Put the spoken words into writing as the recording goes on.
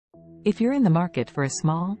If you're in the market for a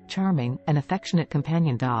small, charming, and affectionate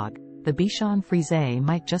companion dog, the Bichon Frise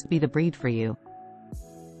might just be the breed for you.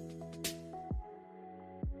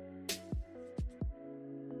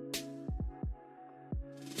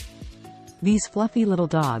 These fluffy little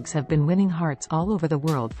dogs have been winning hearts all over the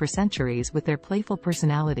world for centuries with their playful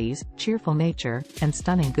personalities, cheerful nature, and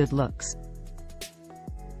stunning good looks.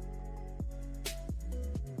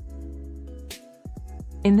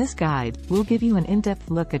 In this guide, we'll give you an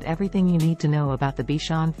in-depth look at everything you need to know about the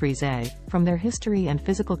Bichon Frise, from their history and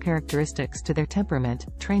physical characteristics to their temperament,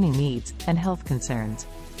 training needs, and health concerns.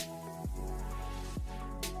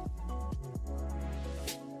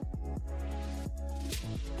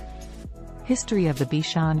 History of the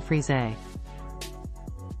Bichon Frise.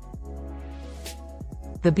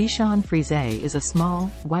 The Bichon Frise is a small,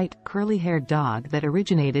 white, curly-haired dog that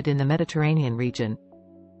originated in the Mediterranean region.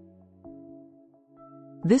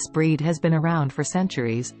 This breed has been around for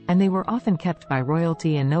centuries, and they were often kept by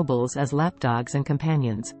royalty and nobles as lapdogs and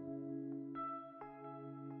companions.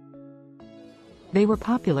 They were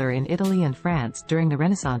popular in Italy and France during the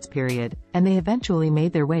Renaissance period, and they eventually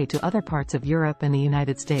made their way to other parts of Europe and the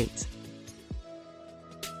United States.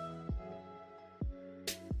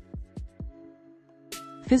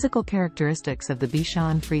 Physical characteristics of the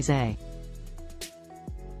Bichon Frise.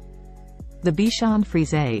 The Bichon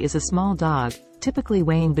Frise is a small dog, typically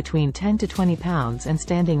weighing between 10 to 20 pounds and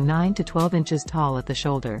standing 9 to 12 inches tall at the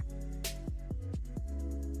shoulder.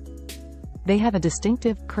 They have a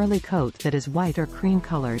distinctive, curly coat that is white or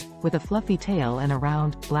cream-colored, with a fluffy tail and a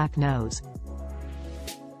round, black nose.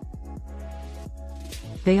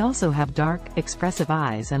 They also have dark, expressive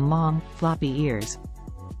eyes and long, floppy ears.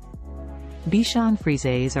 Bichon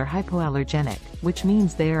Frises are hypoallergenic, which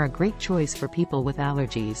means they are a great choice for people with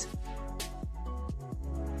allergies.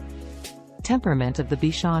 Temperament of the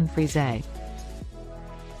Bichon Frise.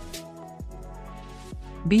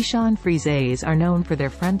 Bichon Frises are known for their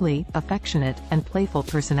friendly, affectionate, and playful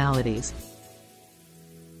personalities.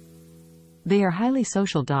 They are highly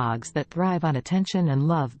social dogs that thrive on attention and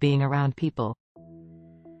love being around people.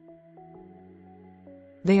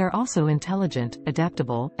 They are also intelligent,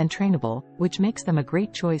 adaptable, and trainable, which makes them a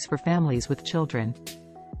great choice for families with children.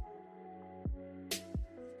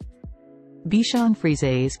 Bichon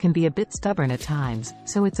Frises can be a bit stubborn at times,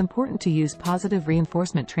 so it's important to use positive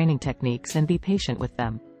reinforcement training techniques and be patient with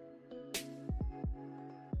them.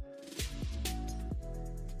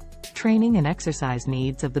 Training and exercise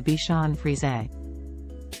needs of the Bichon Frise.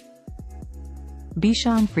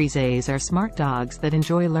 Bichon Frises are smart dogs that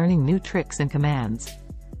enjoy learning new tricks and commands.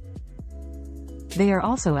 They are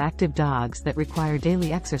also active dogs that require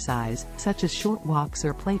daily exercise, such as short walks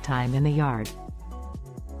or playtime in the yard.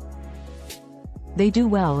 They do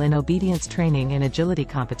well in obedience training and agility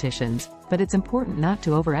competitions, but it's important not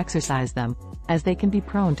to over-exercise them, as they can be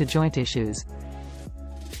prone to joint issues.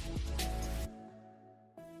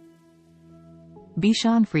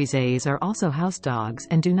 Bichon Frises are also house dogs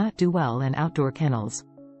and do not do well in outdoor kennels.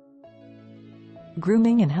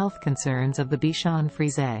 Grooming and health concerns of the Bichon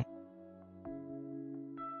Frise.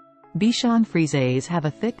 Bichon Frises have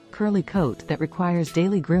a thick, curly coat that requires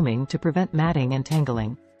daily grooming to prevent matting and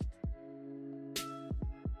tangling.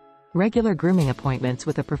 Regular grooming appointments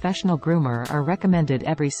with a professional groomer are recommended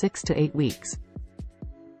every 6 to 8 weeks.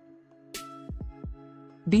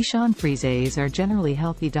 Bichon Frises are generally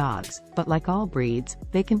healthy dogs, but like all breeds,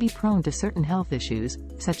 they can be prone to certain health issues,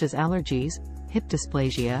 such as allergies, hip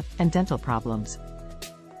dysplasia, and dental problems.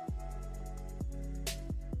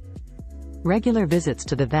 Regular visits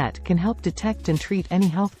to the vet can help detect and treat any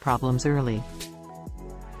health problems early.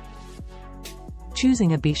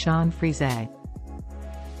 Choosing a Bichon Frise.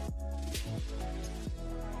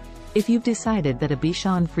 If you've decided that a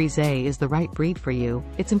Bichon Frise is the right breed for you,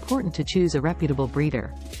 it's important to choose a reputable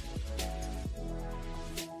breeder.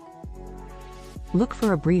 Look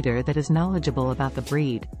for a breeder that is knowledgeable about the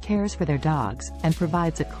breed, cares for their dogs, and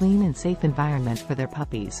provides a clean and safe environment for their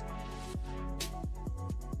puppies.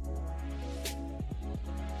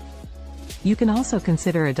 You can also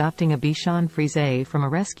consider adopting a Bichon Frise from a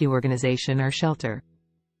rescue organization or shelter.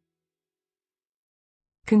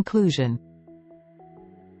 Conclusion.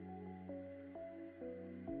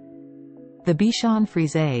 The Bichon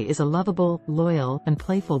Frise is a lovable, loyal, and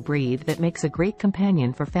playful breed that makes a great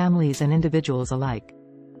companion for families and individuals alike.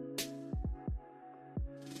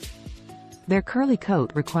 Their curly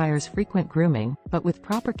coat requires frequent grooming, but with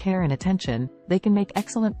proper care and attention, they can make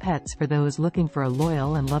excellent pets for those looking for a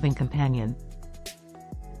loyal and loving companion.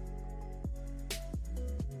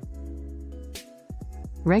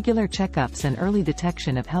 Regular checkups and early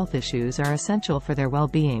detection of health issues are essential for their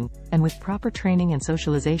well-being, and with proper training and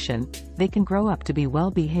socialization, they can grow up to be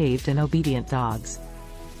well-behaved and obedient dogs.